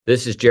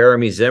This is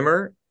Jeremy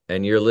Zimmer,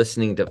 and you're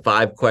listening to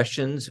Five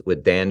Questions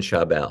with Dan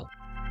Schabel.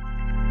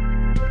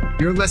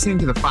 You're listening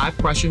to the Five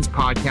Questions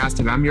podcast,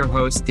 and I'm your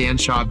host, Dan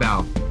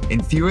Schabel.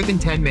 In fewer than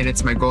 10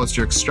 minutes, my goal is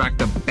to extract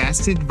the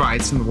best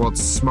advice from the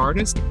world's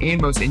smartest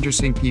and most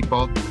interesting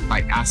people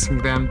by asking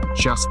them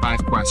just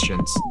 5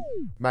 questions.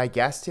 My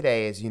guest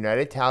today is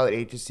United Talent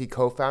Agency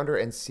co-founder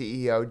and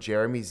CEO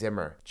Jeremy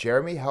Zimmer.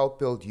 Jeremy helped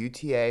build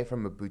UTA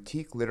from a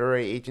boutique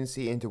literary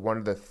agency into one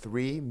of the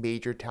three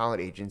major talent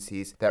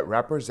agencies that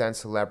represent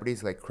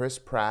celebrities like Chris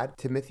Pratt,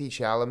 Timothée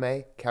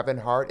Chalamet, Kevin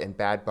Hart, and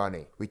Bad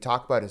Bunny. We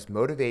talk about his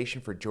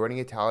motivation for joining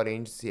a talent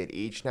agency at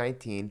age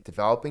 19,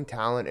 developing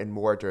talent, and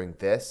more during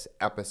this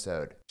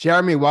episode.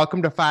 Jeremy,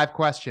 welcome to Five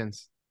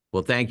Questions.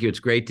 Well, thank you. It's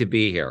great to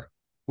be here.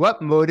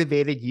 What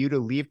motivated you to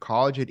leave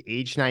college at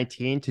age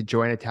 19 to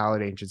join a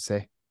talent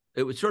agency?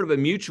 It was sort of a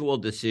mutual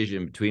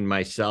decision between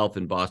myself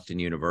and Boston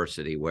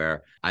University,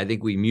 where I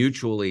think we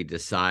mutually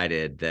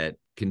decided that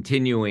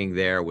continuing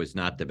there was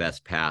not the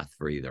best path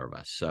for either of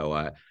us.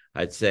 So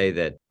I'd say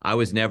that I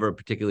was never a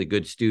particularly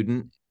good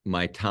student.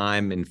 My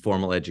time in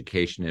formal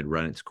education had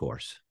run its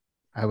course.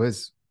 I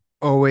was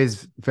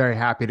always very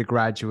happy to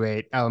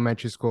graduate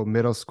elementary school,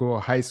 middle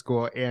school, high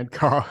school, and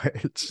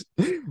college.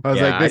 I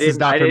was like, this is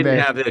not for me.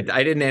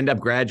 I didn't end up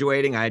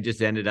graduating. I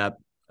just ended up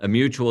a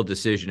mutual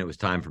decision. It was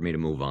time for me to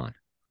move on.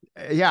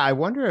 Yeah, I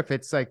wonder if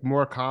it's like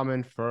more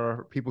common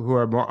for people who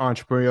are more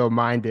entrepreneurial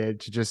minded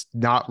to just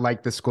not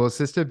like the school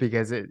system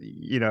because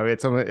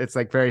it's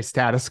like very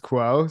status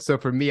quo. So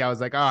for me, I was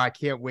like, oh, I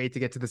can't wait to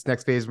get to this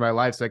next phase of my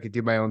life so I could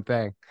do my own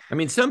thing. I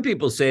mean, some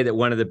people say that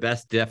one of the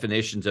best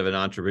definitions of an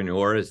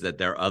entrepreneur is that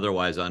they're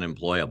otherwise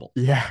unemployable.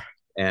 Yeah.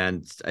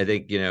 And I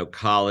think,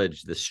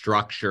 college, the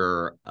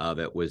structure of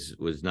it was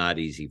not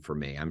easy for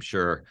me. I'm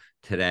sure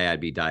today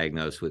I'd be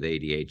diagnosed with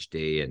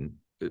ADHD and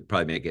it'd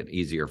probably make it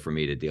easier for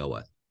me to deal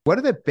with. What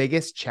are the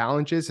biggest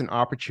challenges and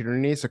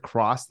opportunities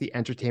across the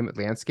entertainment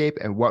landscape,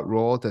 and what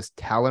role does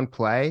talent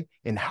play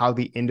in how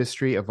the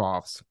industry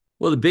evolves?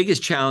 Well, the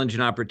biggest challenge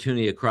and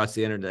opportunity across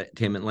the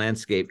entertainment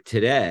landscape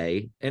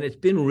today, and it's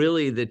been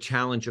really the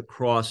challenge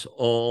across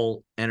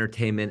all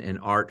entertainment and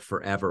art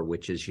forever,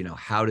 which is,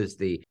 how does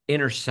the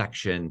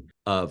intersection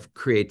of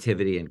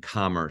creativity and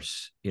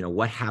commerce,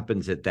 what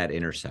happens at that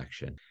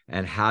intersection?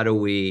 And how do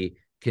we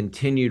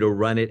continue to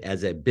run it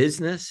as a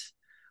business,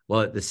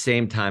 while at the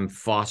same time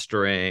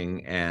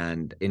fostering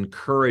and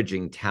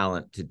encouraging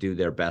talent to do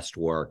their best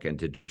work and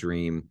to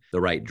dream the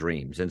right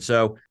dreams? And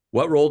so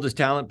what role does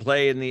talent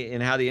play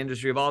in how the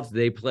industry evolves?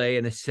 They play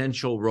an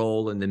essential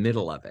role in the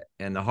middle of it.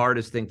 And the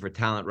hardest thing for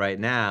talent right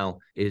now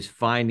is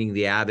finding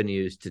the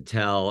avenues to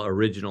tell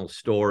original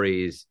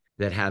stories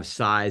that have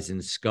size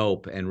and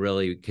scope and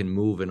really can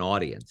move an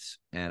audience.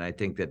 And I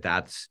think that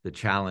that's the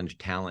challenge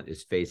talent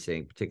is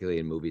facing, particularly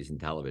in movies and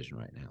television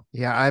right now.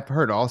 Yeah, I've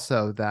heard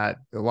also that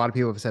a lot of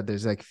people have said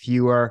there's like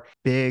fewer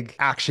big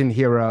action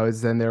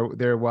heroes than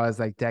there was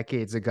like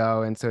decades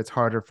ago. And so it's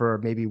harder for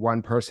maybe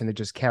one person to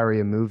just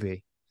carry a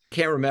movie.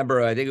 Can't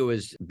remember. I think it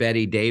was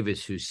Betty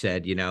Davis who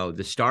said,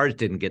 the stars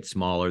didn't get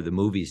smaller, the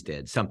movies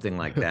did, something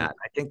like that.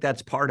 I think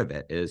that's part of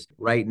it is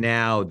right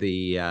now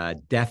the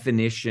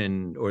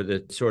definition or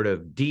the sort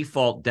of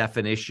default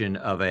definition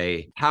of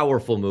a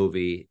powerful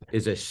movie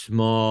is a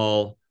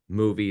small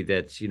movie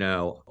that's,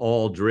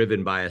 all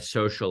driven by a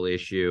social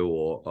issue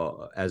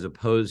or as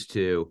opposed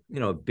to,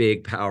 a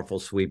big, powerful,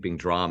 sweeping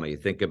drama. You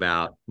think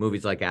about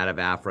movies like Out of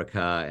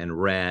Africa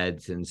and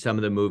Reds and some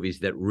of the movies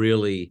that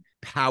really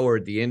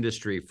powered the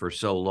industry for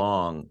so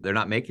long. They're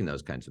not making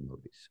those kinds of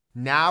movies.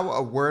 Now,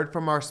 a word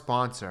from our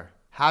sponsor.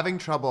 Having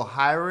trouble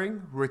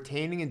hiring,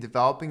 retaining, and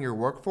developing your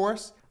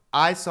workforce?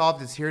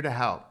 iSolved is here to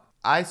help.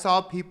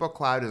 iSolved People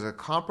Cloud is a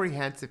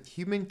comprehensive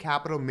human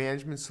capital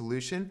management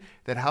solution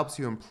that helps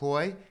you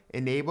employ,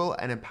 enable,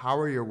 and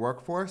empower your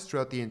workforce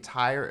throughout the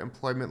entire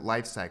employment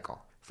lifecycle.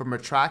 From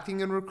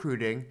attracting and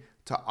recruiting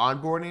to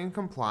onboarding and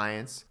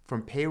compliance,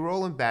 from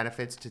payroll and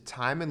benefits to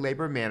time and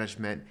labor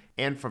management,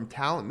 and from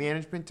talent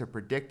management to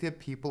predictive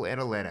people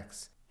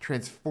analytics.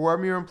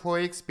 Transform your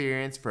employee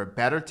experience for a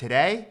better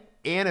today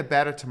and a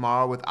better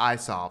tomorrow with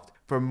iSolved.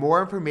 For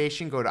more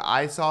information, go to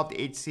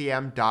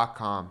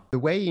isolvedhcm.com. The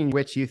way in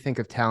which you think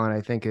of talent, I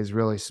think, is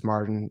really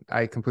smart, and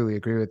I completely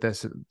agree with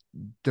this.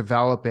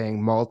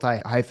 Developing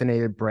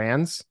multi-hyphenated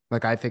brands,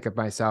 like I think of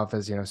myself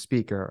as,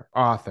 speaker,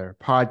 author,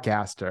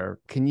 podcaster.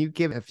 Can you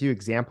give a few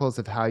examples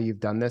of how you've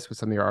done this with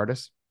some of your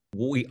artists?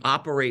 We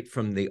operate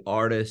from the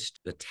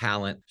artist, the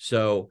talent.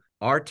 So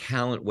our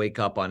talent wake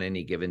up on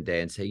any given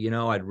day and say,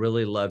 I'd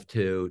really love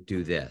to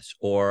do this.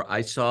 Or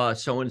I saw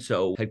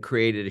so-and-so had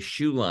created a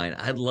shoe line.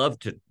 I'd love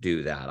to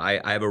do that. I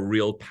have a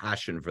real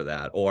passion for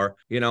that. Or,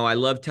 I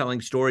love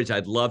telling stories.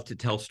 I'd love to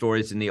tell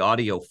stories in the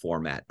audio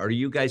format. Are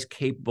you guys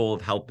capable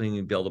of helping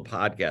me build a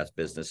podcast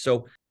business?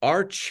 So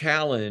our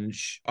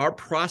challenge, our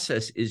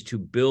process is to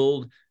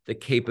build the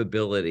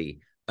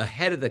capability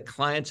ahead of the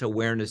client's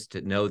awareness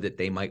to know that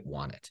they might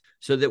want it.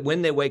 So that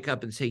when they wake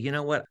up and say,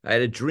 what, I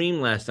had a dream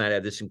last night, I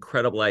had this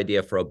incredible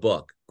idea for a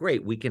book.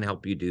 Great, we can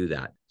help you do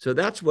that. So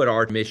that's what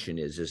our mission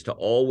is to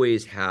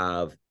always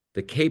have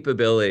the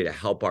capability to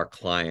help our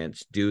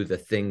clients do the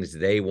things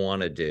they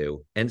want to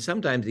do, and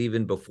sometimes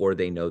even before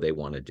they know they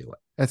want to do it.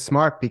 That's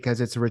smart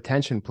because it's a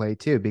retention play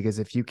too. Because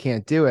if you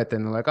can't do it,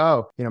 then they're like,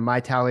 oh,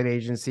 my talent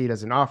agency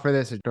doesn't offer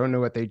this or don't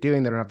know what they're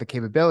doing. They don't have the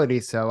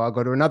capability. So I'll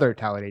go to another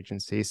talent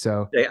agency.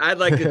 So I'd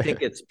like to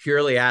think it's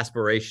purely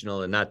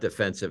aspirational and not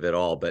defensive at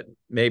all, but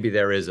maybe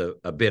there is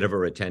a bit of a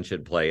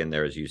retention play in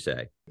there, as you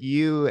say.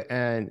 You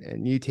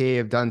and UTA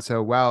have done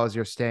so well as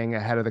you're staying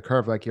ahead of the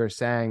curve. Like you're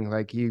saying,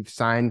 like you've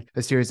signed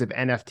a series of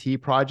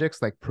NFT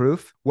projects like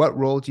Proof. What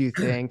role do you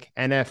think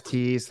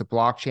NFTs, the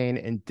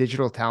blockchain, and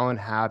digital talent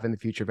have in the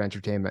future of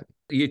entertainment?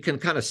 You can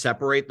kind of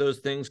separate those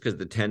things because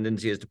the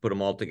tendency is to put them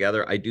all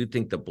together. I do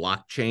think the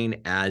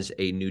blockchain as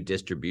a new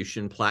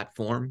distribution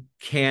platform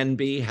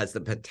has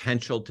the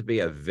potential to be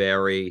a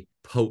very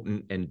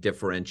potent and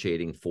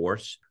differentiating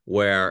force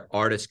where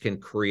artists can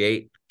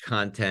create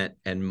content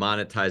and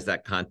monetize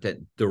that content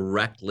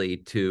directly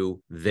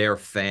to their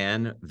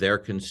fan, their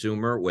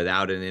consumer,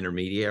 without an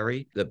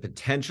intermediary. The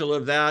potential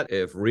of that,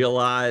 if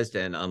realized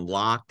and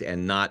unlocked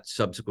and not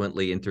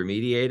subsequently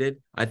intermediated,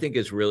 I think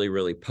is really,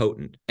 really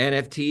potent.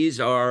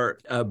 NFTs are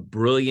a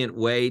brilliant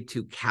way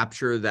to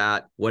capture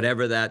that,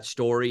 whatever that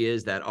story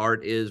is, that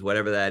art is,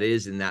 whatever that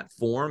is in that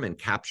form, and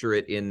capture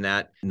it in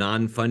that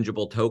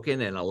non-fungible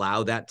token and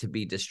allow that to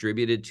be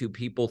distributed to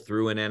people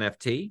through an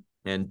NFT.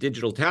 And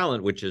digital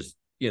talent, which is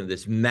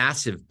this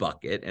massive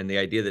bucket, and the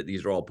idea that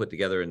these are all put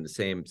together in the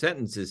same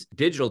sentence is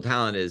digital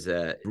talent is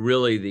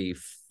really the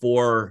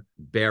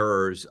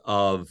forebearers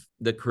of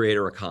the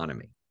creator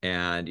economy.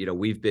 And,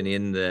 we've been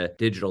in the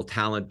digital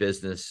talent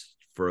business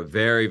for a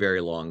very, very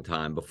long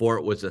time before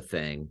it was a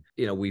thing.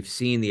 We've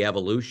seen the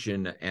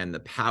evolution and the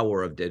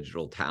power of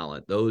digital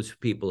talent. Those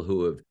people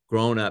who have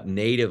grown up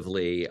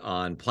natively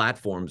on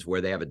platforms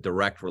where they have a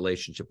direct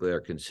relationship with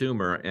their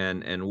consumer.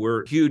 And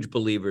we're huge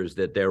believers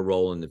that their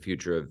role in the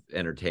future of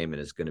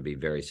entertainment is going to be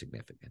very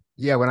significant.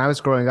 Yeah, when I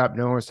was growing up,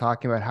 no one was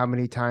talking about how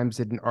many times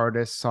did an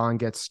artist's song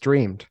get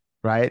streamed.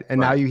 Right. And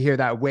now you hear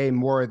that way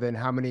more than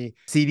how many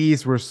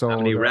CDs were sold. How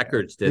many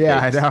records did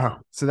I know.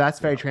 So that's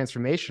very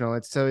transformational.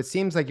 And so it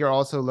seems like you're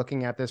also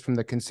looking at this from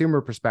the consumer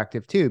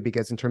perspective too,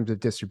 because in terms of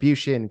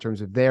distribution, in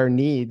terms of their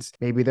needs,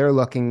 maybe they're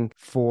looking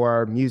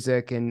for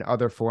music in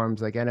other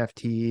forms like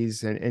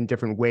NFTs and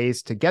different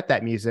ways to get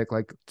that music,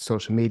 like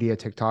social media,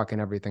 TikTok,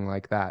 and everything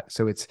like that.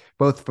 So it's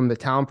both from the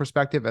talent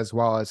perspective as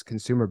well as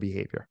consumer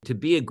behavior. To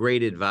be a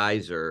great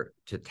advisor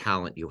to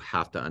talent, you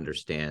have to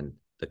understand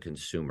the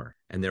consumer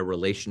and their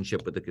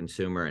relationship with the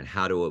consumer and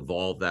how to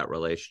evolve that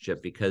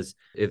relationship. Because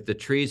if the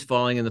tree's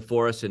falling in the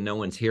forest and no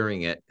one's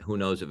hearing it, who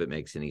knows if it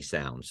makes any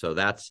sound? So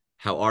that's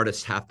how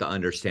artists have to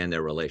understand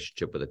their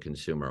relationship with the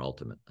consumer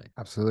ultimately.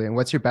 Absolutely. And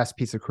what's your best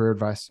piece of career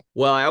advice?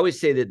 Well, I always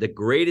say that the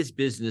greatest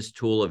business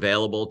tool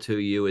available to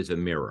you is a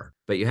mirror,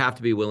 but you have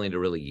to be willing to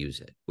really use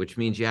it, which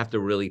means you have to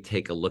really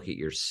take a look at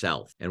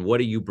yourself and what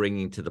are you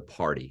bringing to the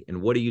party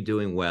and what are you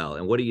doing well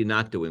and what are you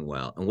not doing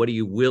well and what are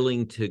you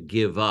willing to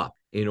give up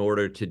in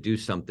order to do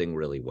something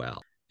really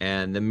well.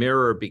 And the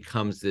mirror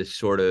becomes this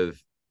sort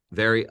of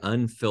very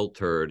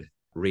unfiltered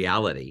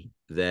reality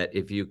that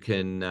if you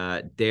can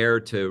dare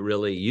to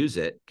really use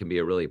it, can be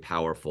a really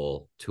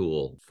powerful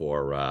tool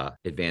for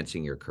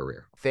advancing your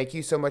career. Thank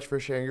you so much for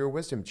sharing your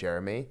wisdom,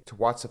 Jeremy. To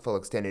watch the full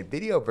extended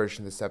video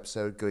version of this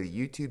episode, go to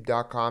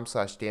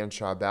youtube.com/Dan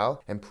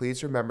Schaubel, and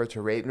please remember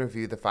to rate and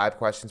review the 5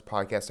 Questions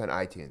podcast on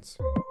iTunes.